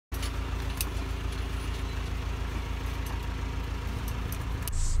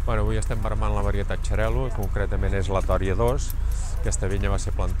Avui estem vermant la varietat Xarel, concretament és la Tòria 2. Aquesta vinya va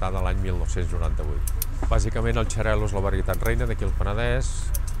ser plantada l'any 1998. Bàsicament el Xarel és la varietat reina d'aquí al Penedès,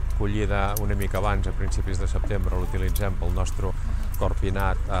 collida una mica abans, a principis de setembre, l'utilitzem pel nostre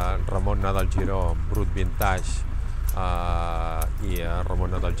corpinat Ramon Nadal Giró Brut Vintage i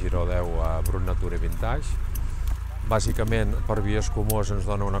Ramon Nadal Giró 10 Brut Nature Vintage. Bàsicament, per bios comuns ens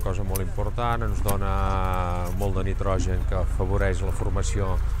dona una cosa molt important, ens dona molt de nitrogen que afavoreix la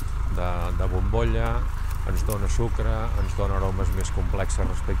formació de bombolla, ens dona sucre, ens dona aromes més complexes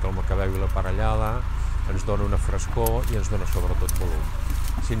respecte al macabeu i la parellada, ens dona una frescor i ens dona sobretot volum.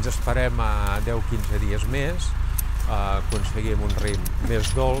 Si ens esperem a 10-15 dies més, aconseguim un rim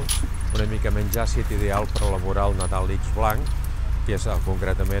més dolç, una mica menys àcid, ideal per elaborar el Nadal X blanc, que és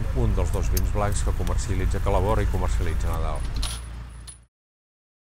concretament un dels dos vins blancs que comercialitza, que elabora i comercialitza Nadal.